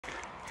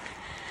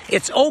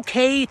It's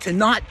okay to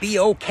not be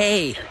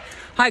okay.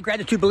 Hi,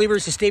 gratitude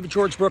believers. It's David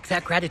George Brooke,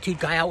 that gratitude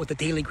guy out with the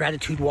daily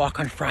gratitude walk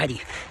on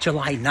Friday,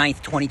 July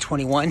 9th,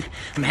 2021.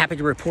 I'm happy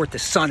to report the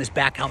sun is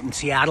back out in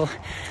Seattle.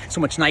 So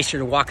much nicer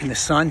to walk in the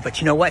sun. But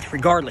you know what?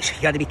 Regardless,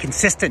 you got to be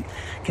consistent.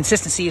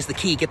 Consistency is the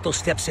key. Get those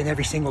steps in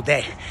every single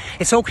day.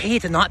 It's okay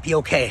to not be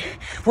okay.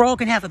 We're all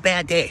going to have a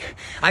bad day.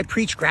 I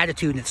preach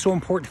gratitude, and it's so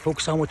important to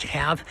focus on what you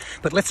have.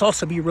 But let's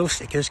also be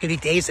realistic. There's going to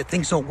be days that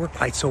things don't work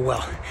quite so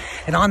well.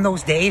 And on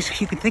those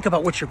days, you can think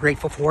about what you're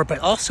grateful for, but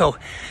also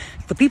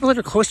the people that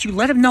are close to you,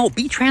 let them know.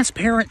 Be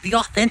transparent, be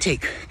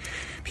authentic.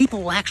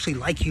 People will actually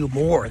like you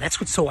more. That's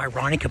what's so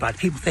ironic about it.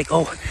 People think,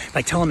 oh, if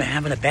I tell them I'm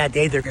having a bad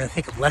day, they're going to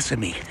think less of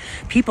me.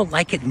 People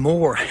like it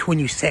more when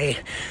you say,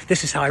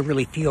 this is how I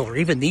really feel, or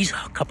even these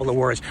couple of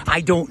words, I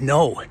don't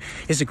know,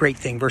 is a great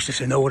thing versus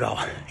a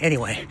know-it-all.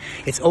 Anyway,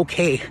 it's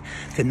okay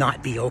to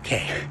not be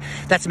okay.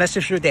 That's the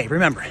message for the day.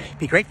 Remember,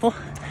 be grateful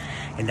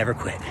and never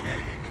quit.